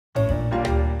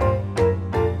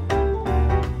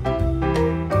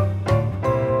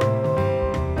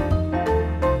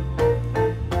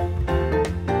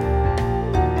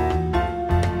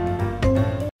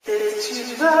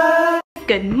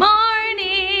Good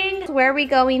morning! Where are we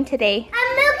going today?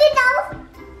 Milky Dolls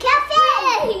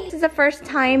Cafe! This is the first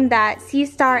time that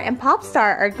C-Star and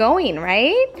Popstar are going,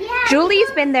 right? Yeah.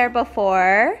 Julie's been there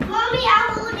before. Mommy, I'll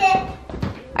hold it.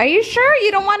 Are you sure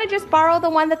you don't want to just borrow the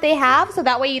one that they have so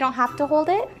that way you don't have to hold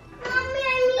it?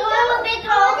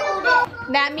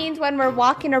 That means when we're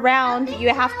walking around,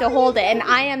 you have to hold it, and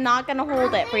I am not gonna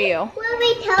hold it for you. Let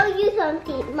me tell you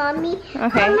something, Mommy.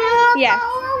 Okay. Yes. I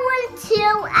want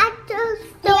to at the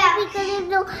store because I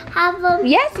don't have them.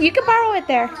 Yes, you can borrow it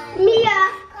there. Mia,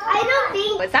 I don't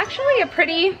think It's actually a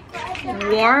pretty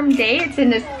warm day. It's in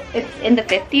the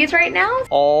 50s right now.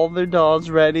 All their dolls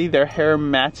ready. Their hair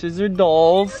matches their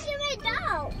dolls. Look at my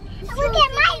doll. Look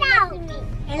at my doll.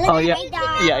 Oh yeah,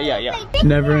 yeah.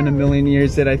 Never in a million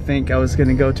years did I think I was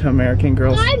gonna go to American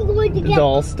Girl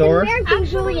doll store.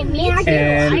 Actually, me too.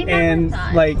 And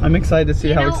like, I'm excited to see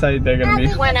how excited they're gonna be.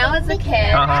 When I was a kid,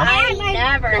 I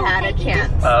never had a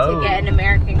chance to get an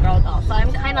American Girl doll, so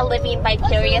I'm kind of living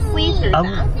vicariously through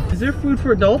them. Is there food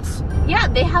for adults? Yeah,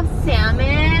 they have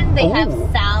salmon, they have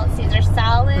Caesar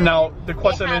salad. Now the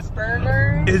question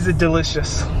is it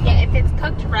delicious? Yeah, if it's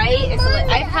cooked right, it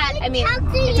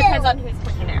depends on who's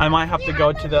cooking it. I might have to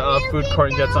go to the food court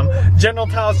and get some General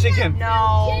Tso's chicken.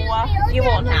 No, you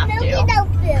won't have to.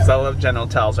 Because I love General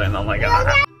Tso's right now. Oh my god.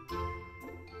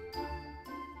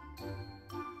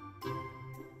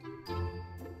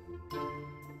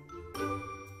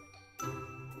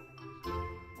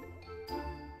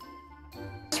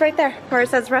 It's right there where it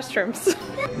says restrooms.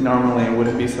 Normally I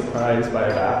wouldn't be surprised by a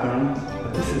bathroom,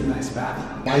 but this is a nice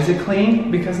bathroom. Why is it clean?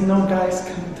 Because no guys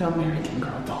come to American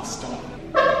Girl doll store.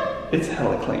 It's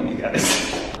hella clean, you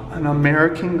guys. An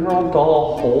American Girl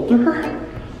doll holder?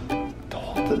 To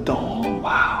hold the doll,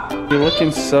 wow. You're looking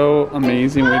so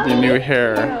amazing with your new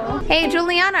hair. Hey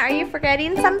Juliana, are you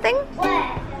forgetting something?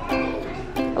 what?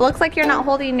 It looks like you're not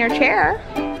holding your chair.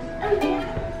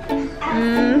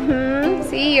 Mm-hmm.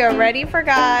 See, you already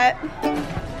forgot.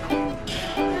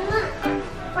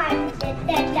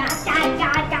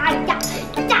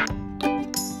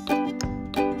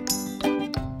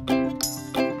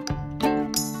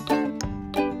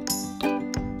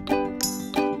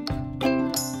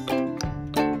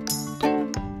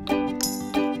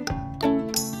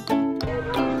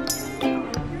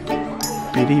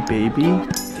 Bitty baby,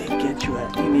 they get you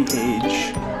at any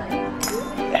age.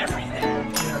 Every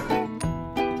age.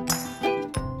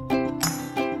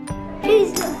 He's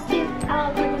so cute.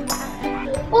 Oh,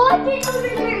 I think over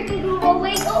there can do a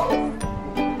wiggle.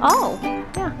 Oh,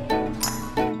 yeah.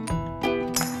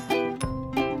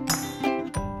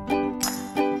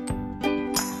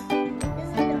 This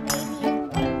is the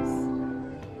baby ones.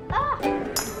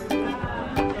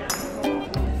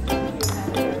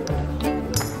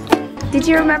 Did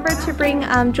you remember to bring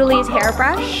Julie's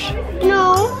hairbrush?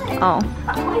 No. Oh.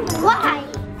 Why?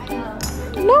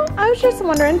 No, I was just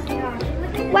wondering.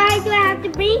 Why do I have to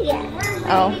bring it?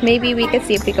 Oh, maybe we could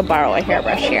see if we could borrow a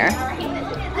hairbrush here.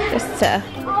 Just to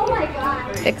Oh my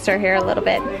god. fix her hair a little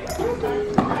bit.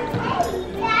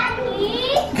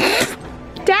 Daddy?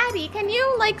 Daddy, can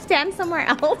you like stand somewhere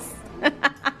else?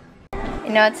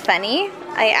 You know, it's funny.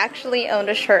 I actually owned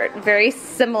a shirt very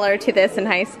similar to this in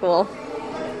high school.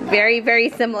 Very, very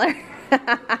similar.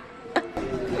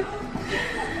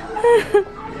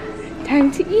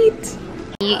 Time to eat.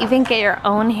 You even get your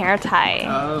own hair tie.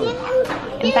 Oh.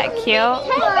 Isn't that cute?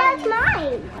 That's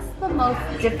mine. What's the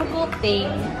most difficult thing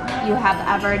you have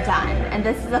ever done? And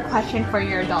this is a question for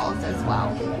your dolls as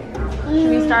well. Should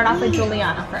we start off with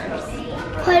Juliana first?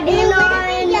 Putting on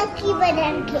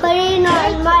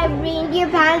my reindeer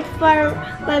pants for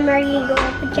my Merry Go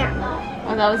pajama.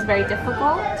 Oh, that was very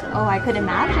difficult? Oh, I could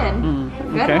imagine.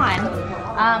 Good okay. one.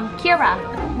 Kira,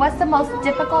 what's the most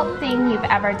difficult thing you've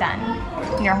ever done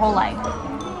in your whole life?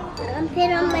 Put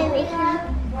on my Mickey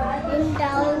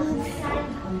Dolls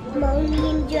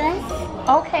Moline dress.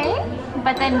 Okay,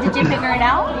 but then did you figure it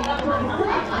out?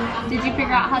 Did you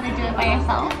figure out how to do it by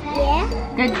yourself? Yeah.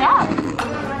 Good job.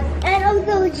 And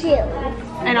also shoes.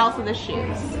 And also the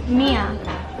shoes. Mia,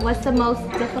 what's the most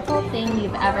difficult thing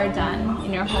you've ever done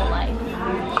in your whole life?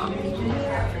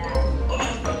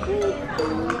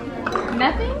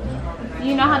 Nothing?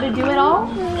 You know how to do it all?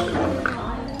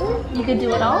 You could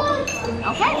do it all?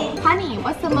 Okay. Honey,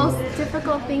 what's the most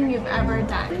difficult thing you've ever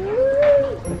done?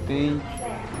 I think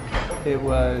it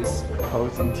was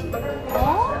proposing to you.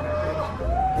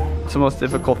 Oh? It's the most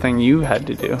difficult thing you had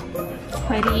to do.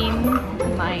 Quitting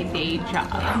my day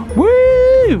job.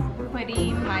 Woo!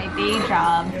 Quitting my day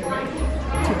job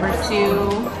to pursue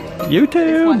YouTube.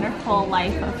 this wonderful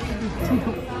life of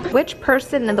YouTube. Which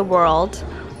person in the world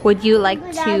would you like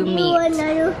to meet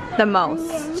the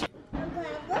most?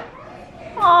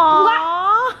 Aww.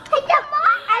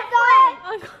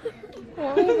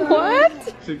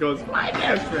 What? She goes, my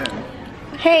best friend.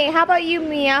 Hey, how about you,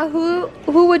 Mia? Who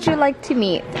would you like to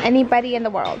meet? Anybody in the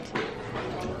world?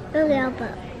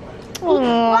 Aww.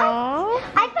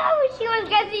 I thought she was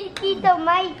getting Tito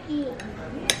Mikey.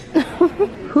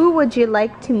 Who would you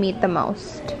like to meet the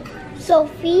most?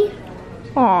 Sophie.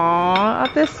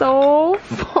 Aww, that's so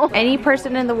fun. Any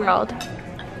person in the world?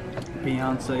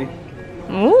 Beyonce.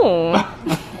 Ooh.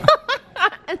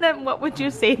 And then what would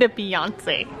you say to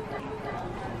Beyonce?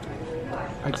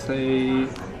 I'd say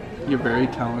you're very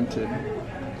talented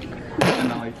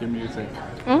and I like your music.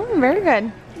 Very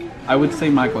good. I would say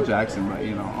Michael Jackson, but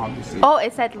you know, obviously. Oh,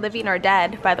 it said living or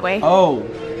dead, by the way. Oh.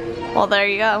 Well, there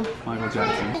you go. Michael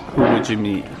Jackson. Who would you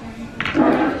meet?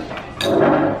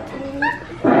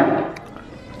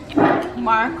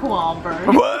 Mark Wahlberg.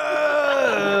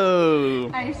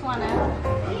 Whoa! I just wanna.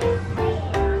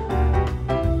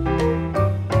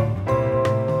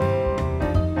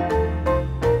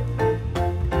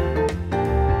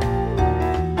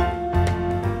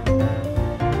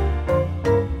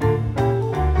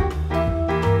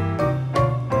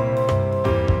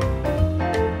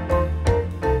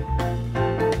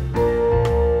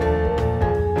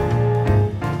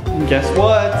 Guess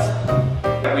what?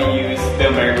 We use the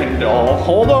American Doll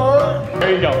holder.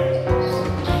 There you go.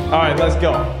 All right, let's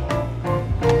go.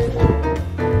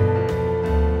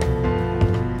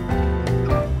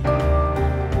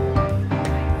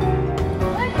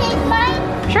 Okay, mine.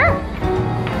 Sure.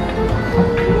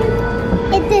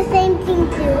 It's the same thing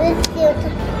too. It's still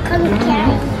comes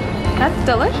carrot. That's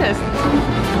delicious.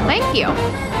 Thank you.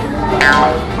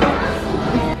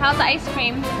 How's the ice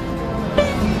cream?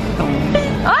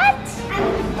 What?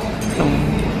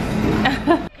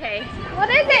 Okay. What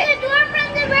is it?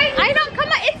 I don't, come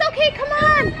on, it's okay, come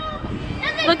on.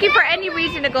 Looking for any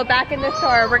reason to go back in the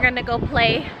store. We're gonna go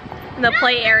play in the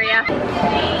play area.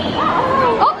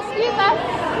 Oh, excuse us.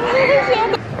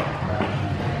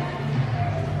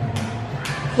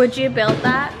 Would you build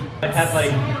that? I had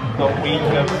like a week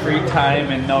of free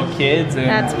time and no kids and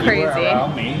That's you crazy. were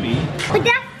around, maybe. But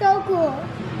that's so cool.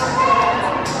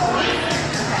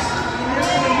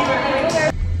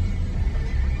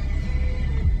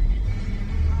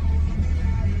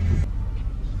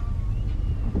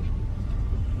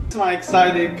 It's my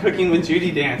excited cooking with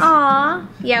Judy dance. Aw.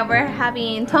 Yeah, we're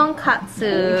having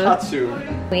tonkatsu. Katsu.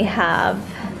 We have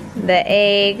the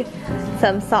egg,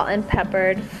 some salt and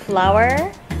peppered flour,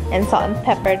 and salt and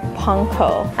peppered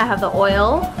panko. I have the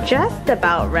oil just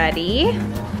about ready.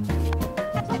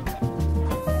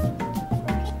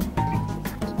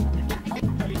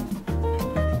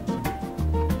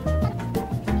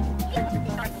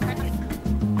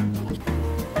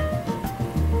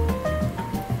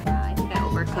 I think I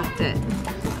overcooked it.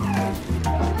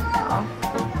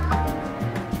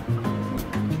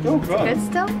 Oh, good. Good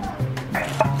still?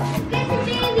 Get the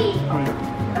baby.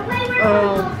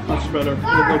 Oh, much better.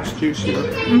 It looks juicier.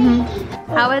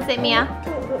 How is it, Mia?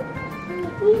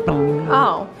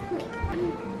 Oh.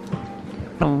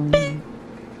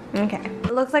 Okay.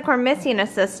 It looks like we're missing a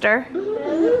sister.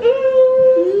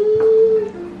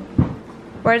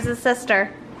 Where's the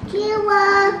sister?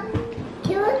 Kira.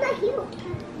 Kira's not here.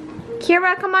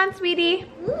 Kira, come on, sweetie.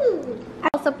 I'm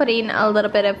also putting a little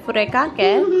bit of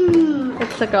furikake.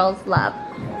 It's the girls' love.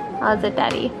 How's it,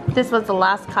 Daddy? This was the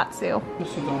last katsu. This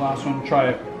is the last one. Try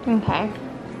it. Okay.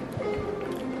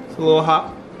 It's a little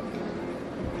hot.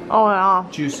 Oh, yeah.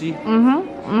 Juicy.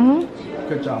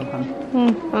 Good job, hon.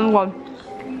 I'm good.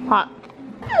 Hot.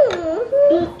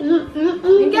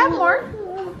 You got more?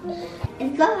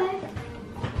 It's good.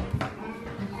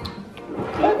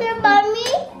 Is it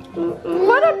mommy?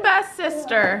 What a best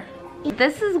sister.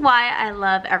 This is why I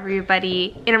love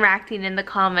everybody interacting in the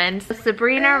comments.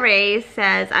 Sabrina Ray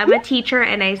says, I'm a teacher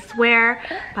and I swear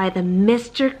by the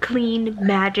Mr. Clean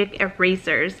magic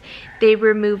erasers. They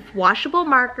remove washable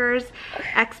markers,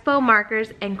 expo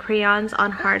markers, and crayons on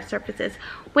hard surfaces.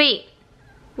 Wait,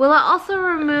 will it also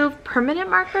remove permanent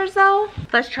markers though?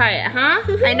 Let's try it, huh?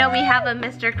 I know we have a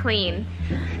Mr. Clean.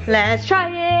 Let's try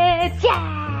it,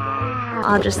 yeah!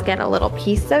 I'll just get a little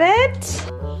piece of it.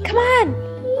 Come on.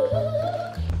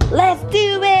 Let's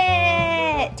do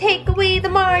it! Take away the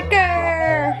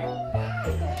marker!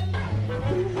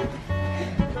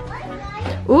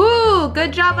 Ooh,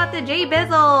 good job at the J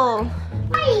Bizzle.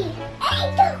 Hey,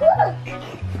 look.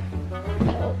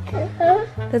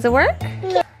 Does it work?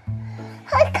 It's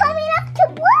coming up to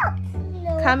block.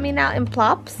 Coming out in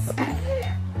plops.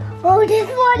 Oh, this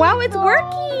one. Wow, it's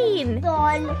working.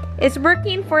 Done. It's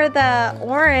working for the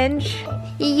orange.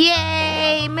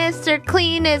 Yay, Mr.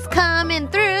 Clean is coming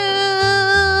through.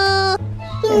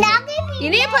 You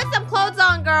need to put some clothes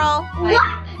on, girl.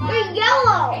 What? You're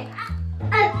yellow.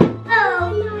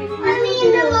 Mommy,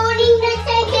 in the morning next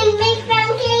I can make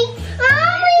pancakes.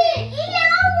 Mommy,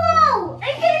 yellow.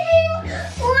 I can't even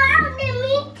brown. The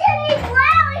meat turning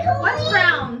brown. What's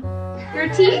brown? Your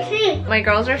teeth? My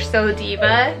girls are so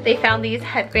diva. They found these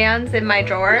headbands in my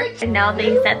drawer and now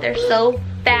they said they're so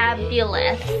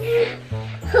fabulous.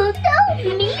 Who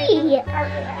told me?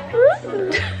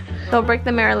 Don't break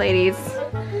the mirror, ladies.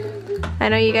 I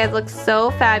know you guys look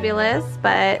so fabulous,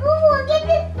 but Ooh, look at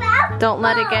this bath. don't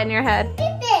let it get in your head. Look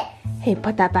at this. Hey,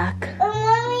 put that back.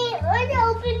 Mommy, let's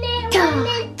open it when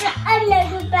it's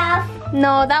another bath.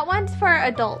 No, that one's for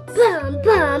adults. Bum,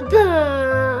 bum,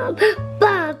 bum.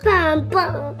 Bum, bum,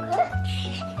 bum.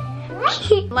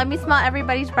 Let me smell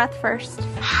everybody's breath first.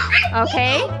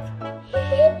 Okay?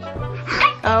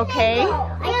 Okay.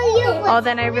 Oh,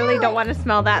 then I really don't want to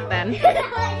smell that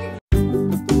then.